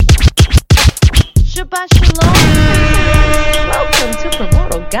Shabbat Shalom. Welcome to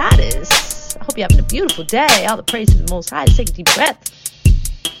Primordial Goddess. I hope you're having a beautiful day. All the praise to the Most High. Take a deep breath.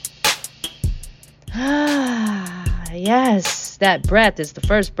 Yes, that breath is the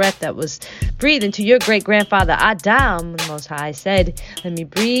first breath that was breathed into your great-grandfather Adam. The Most High said, let me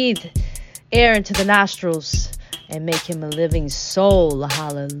breathe air into the nostrils and make him a living soul.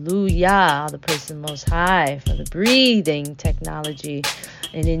 Hallelujah. All the praise to the Most High for the breathing technology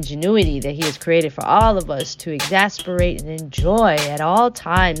and ingenuity that he has created for all of us to exasperate and enjoy at all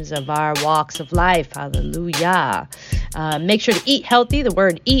times of our walks of life. Hallelujah. Make sure to eat healthy. The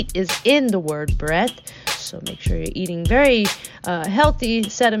word eat is in the word breath. So make sure you're eating very healthy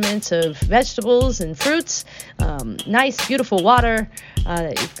sediments of vegetables and fruits. Nice, beautiful water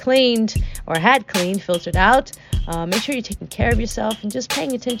that you've cleaned or had cleaned, filtered out. Make sure you're taking care of yourself and just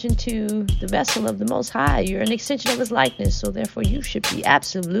paying attention to the vessel of the Most High. You're an extension of his likeness, so therefore you should be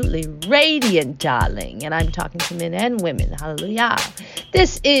absolutely radiant, darling. And I'm talking to men and women. Hallelujah.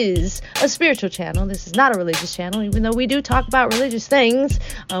 This is a spiritual channel. This is not a religious channel, even though we do talk about religious things.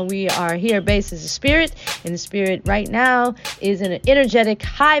 We are here based as a spirit, and the spirit right now is in an energetic,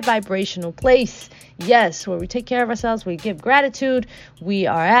 high vibrational place. Yes, where we take care of ourselves, we give gratitude. We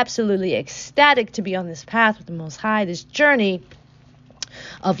are absolutely ecstatic to be on this path with the Most High, this journey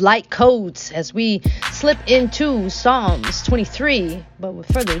of light codes as we slip into Psalms 23. But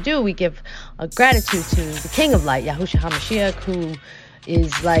with further ado, we give a gratitude to the King of Light, Yahushua HaMashiach, who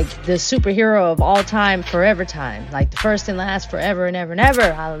is like the superhero of all time, forever time, like the first and last, forever and ever and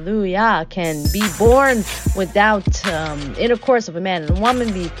ever. Hallelujah. Can be born without intercourse of a man and a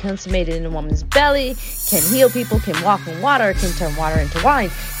woman, be consummated in a woman's belly, can heal people, can walk on water, can turn water into wine,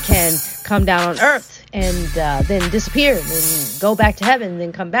 can come down on earth and then disappear and then go back to heaven and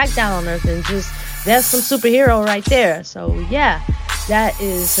then come back down on earth, and just that's some superhero right there. So yeah, that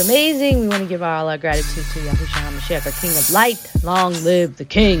is amazing. We want to give all our gratitude to Yahushua HaMashiach, our King of Light. Long live the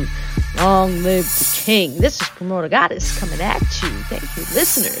King. Long live the King. This is Primordial Goddess coming at you. Thank you,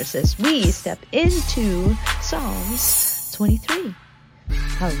 listeners, as we step into Psalms 23.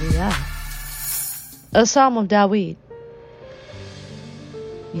 Hallelujah. A Psalm of David.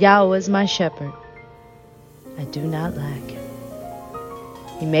 Yahweh is my shepherd. I do not lack.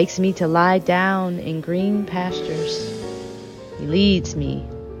 He makes me to lie down in green pastures. He leads me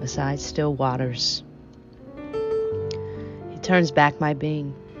beside still waters. He turns back my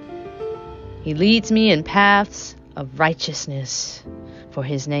being. He leads me in paths of righteousness for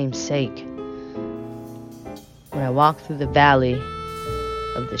his name's sake. When I walk through the valley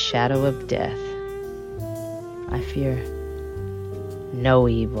of the shadow of death, I fear no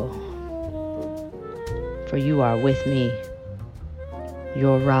evil. For you are with me.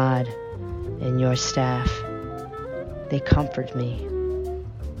 Your rod and your staff, they comfort me.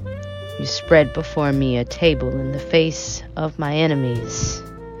 You spread before me a table in the face of my enemies.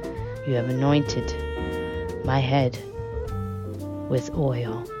 You have anointed my head with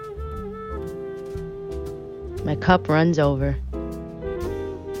oil. My cup runs over.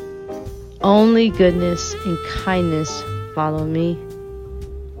 Only goodness and kindness follow me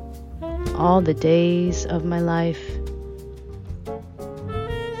all the days of my life,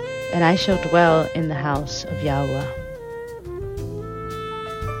 and I shall dwell in the house of Yahweh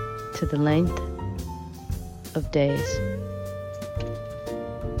to the length of days.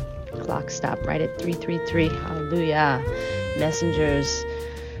 Clock stopped right at 3:33. Hallelujah. Messengers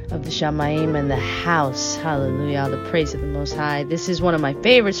of the Shamayim and the house. Hallelujah. The praise of the Most High. This is one of my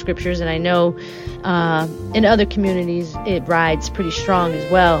favorite scriptures, and I know in other communities it rides pretty strong as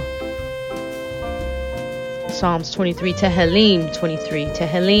well. Psalms 23, Tehillim 23.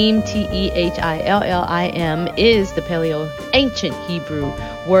 Tehillim, Tehillim, is the Paleo-ancient Hebrew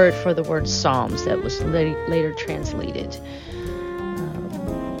word for the word Psalms that was later translated.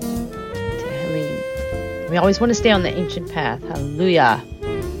 Tehillim. We always want to stay on the ancient path. Hallelujah.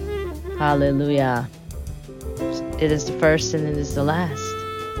 Hallelujah. It is the first and it is the last.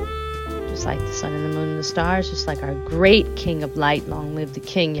 Just like the sun and the moon and the stars, just like our great King of Light. Long live the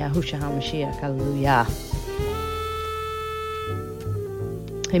King, Yahushua HaMashiach. Hallelujah.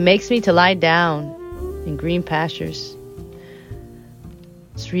 He makes me to lie down in green pastures.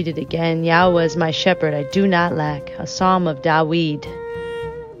 Let's read it again. Yahweh is my shepherd, I do not lack. A psalm of David.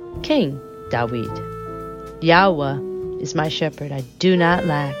 King David. Yahweh is my shepherd, I do not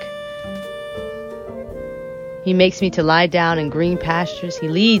lack. He makes me to lie down in green pastures. He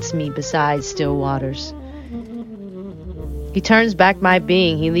leads me beside still waters. He turns back my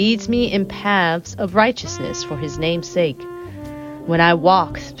being. He leads me in paths of righteousness for his name's sake. When I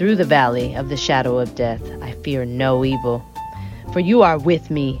walk through the valley of the shadow of death, I fear no evil. For you are with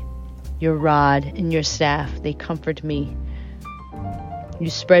me. Your rod and your staff, they comfort me. You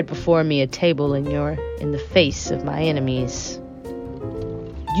spread before me a table in the face of my enemies.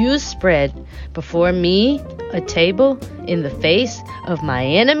 You spread before me a table in the face of my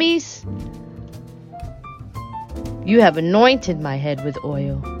enemies. You have anointed my head with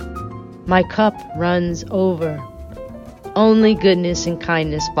oil. My cup runs over. Only goodness and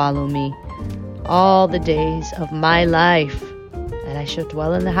kindness follow me all the days of my life, and I shall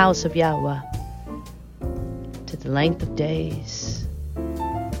dwell in the house of Yahweh to the length of days.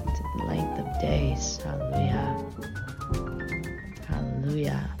 To the length of days. Hallelujah.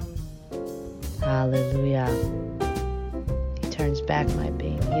 Hallelujah. Hallelujah. He turns back my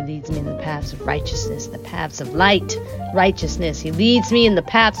pain. He leads me in the paths of righteousness, the paths of light, righteousness. He leads me in the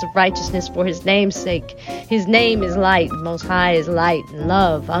paths of righteousness for his name's sake. His name is light. Most High is light and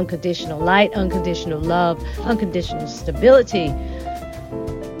love. Unconditional light, unconditional love, unconditional stability.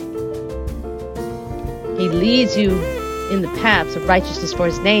 He leads you in the paths of righteousness for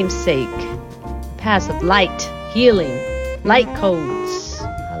his name's sake. Paths of light, healing, light codes.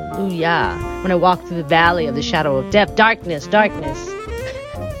 Hallelujah. When I walk through the valley of the shadow of death, darkness.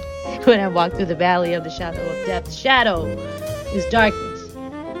 When I walk through the valley of the shadow of death, shadow is darkness.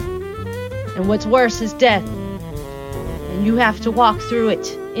 And what's worse is death. And you have to walk through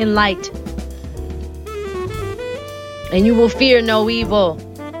it in light. And you will fear no evil.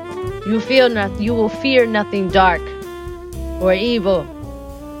 You will fear nothing dark or evil.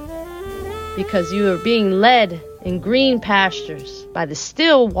 Because you are being led in green pastures by the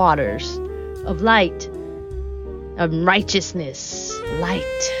still waters of light, of righteousness, light.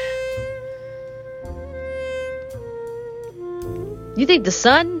 You think the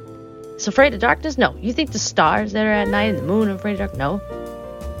sun is afraid of darkness? No. You think the stars that are at night and the moon are afraid of darkness? No.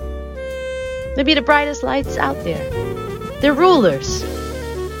 They be the brightest lights out there. They're rulers.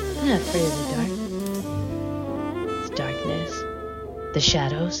 They're not afraid of the dark. It's darkness. The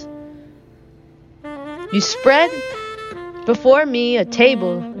shadows. You spread before me a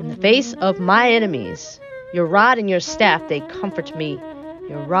table in the face of my enemies. Your rod and your staff, they comfort me.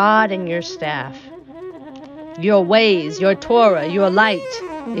 Your rod and your staff. Your ways, your Torah, your light,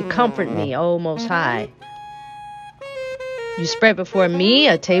 they comfort me, O Most High. You spread before me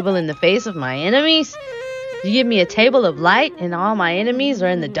a table in the face of my enemies. You give me a table of light, and all my enemies are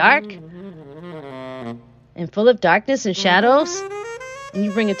in the dark and full of darkness and shadows. And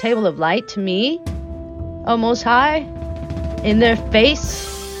you bring a table of light to me, O Most High, in their face.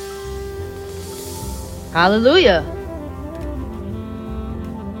 Hallelujah.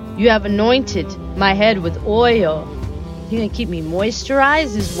 You have anointed my head with oil. You're going to keep me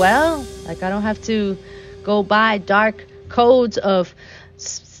moisturized as well. Like I don't have to go buy dark codes of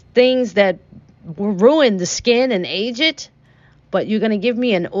things that will ruin the skin and age it. But you're going to give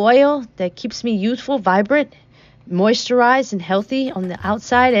me an oil that keeps me youthful, vibrant, moisturized, and healthy on the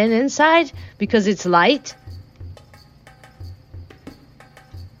outside and inside because it's light.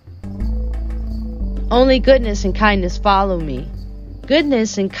 Only goodness and kindness follow me.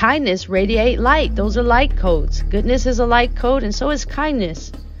 Goodness and kindness radiate light. Those are light codes. Goodness is a light code, and so is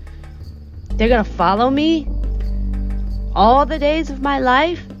kindness. They're going to follow me all the days of my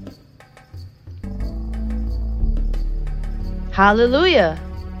life. Hallelujah.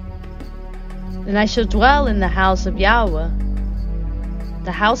 And I shall dwell in the house of Yahweh.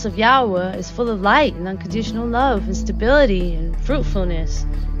 The house of Yahweh is full of light and unconditional love and stability and fruitfulness,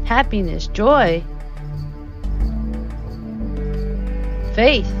 happiness, joy,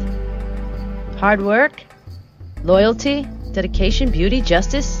 faith, hard work, loyalty, dedication, beauty,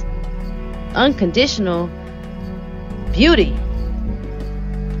 justice, unconditional beauty,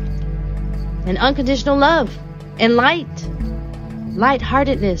 and unconditional love, and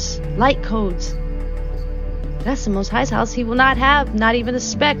light-heartedness, light codes. That's the Most High's house. He will not have not even a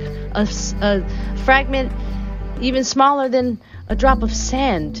speck, a fragment even smaller than a drop of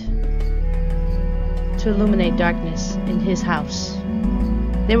sand to illuminate darkness in his house.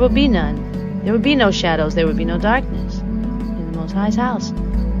 There will be none. There will be no shadows. There will be no darkness in the Most High's house. It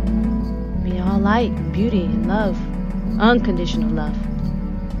will be all light and beauty and love, unconditional love,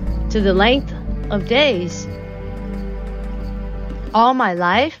 to the length of days. All my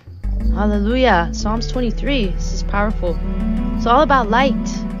life. Hallelujah. Psalms 23. This is powerful. It's all about light.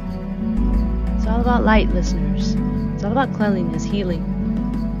 It's all about light, listeners. It's all about cleanliness, healing.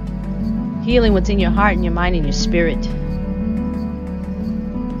 Healing what's in your heart and your mind and your spirit.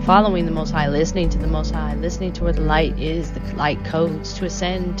 Following the Most High, listening to the Most High, listening to where the light is, the light codes, to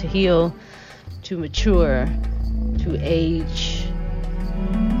ascend, to heal, to mature, to age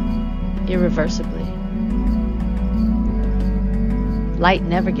irreversibly. Light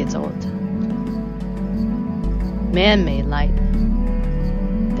never gets old. Man-made light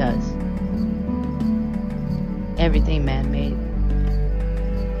does. Everything man-made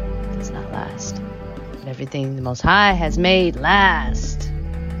does not last. But everything the Most High has made last.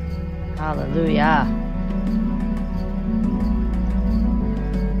 Hallelujah.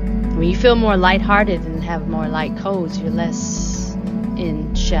 When you feel more lighthearted and have more light codes, you're less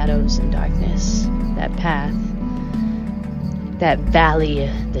in shadows and darkness. That path, that valley,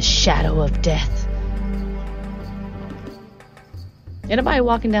 the shadow of death. Anybody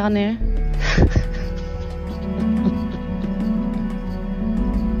walking down there?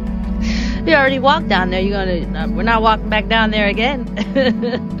 You already walked down there. We're not walking back down there again.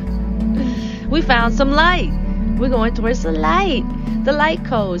 We found some light. We're going towards the light. The light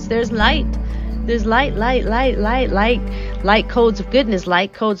codes. There's light. There's light. Light codes of goodness.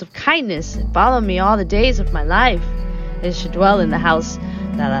 Light codes of kindness. Follow me all the days of my life. It should dwell in the house.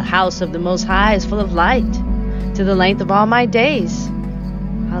 That the house of the Most High is full of light. To the length of all my days.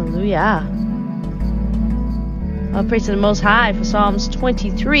 Hallelujah. I'll praise to the Most High for Psalms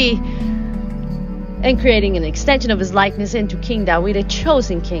 23. And creating an extension of his likeness into King Dawid, a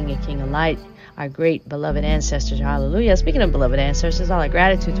chosen king, a king of light, our great beloved ancestors. Hallelujah. Speaking of beloved ancestors, all our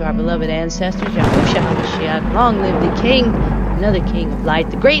gratitude to our beloved ancestors. Yahushua HaMashiach, long live the king, another king of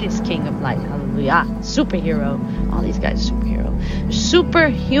light, the greatest king of light. Hallelujah. Superhero. All these guys are superhero.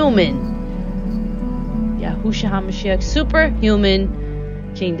 Superhuman. Yahushua HaMashiach, superhuman.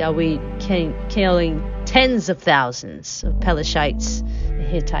 King Dawid, killing tens of thousands of Pelishites and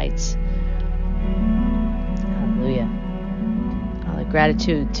Hittites. Hallelujah. All the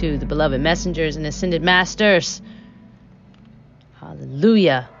gratitude to the beloved messengers and ascended masters.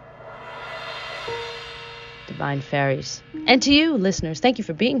 Hallelujah. Divine fairies. And to you, listeners, thank you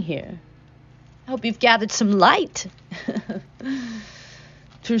for being here. I hope you've gathered some light.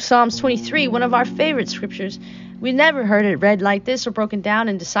 Through Psalms 23, one of our favorite scriptures. We never heard it read like this or broken down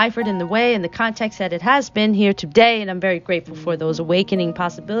and deciphered in the way and the context that it has been here today. And I'm very grateful for those awakening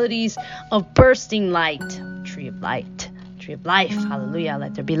possibilities of bursting light. Tree of light. Tree of life. Hallelujah.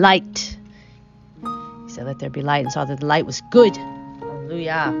 Let there be light. He said, let there be light, and saw that the light was good.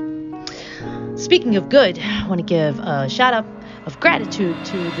 Hallelujah. Speaking of good, I want to give a shout out of gratitude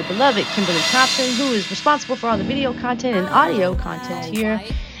to the beloved Kimberly Thompson, who is responsible for all the video content and audio content here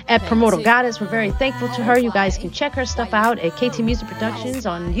at Primordial Goddess. We're very thankful to her. You guys can check her stuff out at KT Music Productions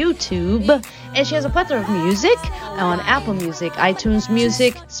on YouTube. And she has a plethora of music on Apple Music, iTunes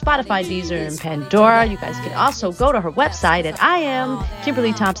Music, Spotify, Deezer, and Pandora. You guys can also go to her website at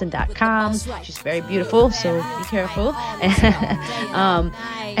IamKimberlyThompson.com. She's very beautiful, so be careful.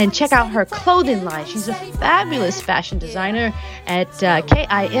 And check out her clothing line. She's a fabulous fashion designer at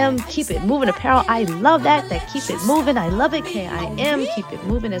KIM Keep It Moving Apparel. I love that Keep It Moving. I love it. KIM Keep It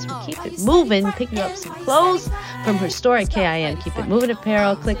Moving. As we keep it moving, pick you up some clothes from her store at KIM Keep It Moving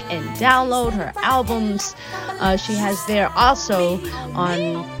Apparel. Click and download her albums. She has there also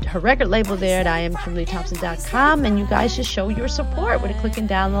on her record label there at IamKimberlyThompson.com. And you guys just show your support with a click and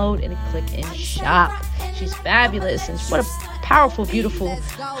download and a click and shop. She's fabulous, and what a powerful, beautiful,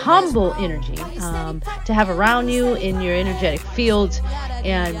 humble energy to have around you in your energetic field.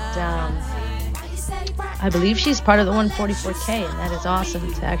 And I believe she's part of the 144K, and that is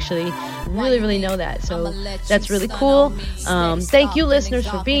awesome to actually really know that. So that's really cool. Thank you, listeners,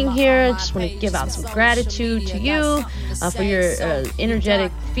 for being here. I just want to give out some gratitude to you for your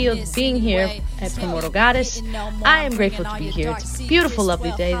energetic field being here at Primordial Goddess. I am grateful to be here. It's a beautiful,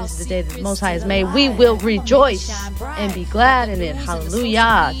 lovely day. This is the day that the Most High has made. We will rejoice and be glad in it.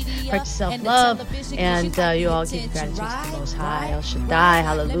 Hallelujah. Practice self-love, and you all give gratitude to the Most High, El Shaddai.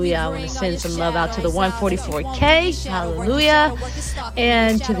 Hallelujah. I want to send some love out to the 144K. Hallelujah.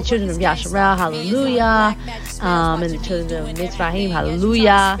 And to the children of Yasharel. Hallelujah. And the children of Mitzrayim.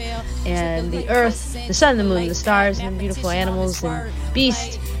 Hallelujah. And the earth, the sun, the moon, the stars, and the beautiful animals and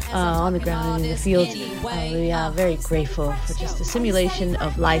beasts on the ground and in the fields. Hallelujah. Very grateful for just the simulation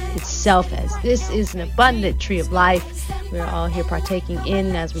of life itself, as this is an abundant tree of life. We're all here partaking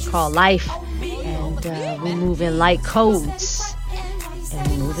in, as we call life, and we move in light codes and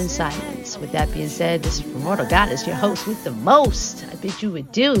we move in silence. With that being said, this is Primordial Goddess, your host with the most. I bid you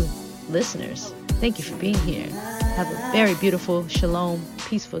adieu, listeners. Thank you for being here. Have a very beautiful, shalom,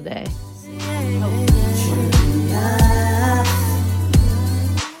 peaceful day.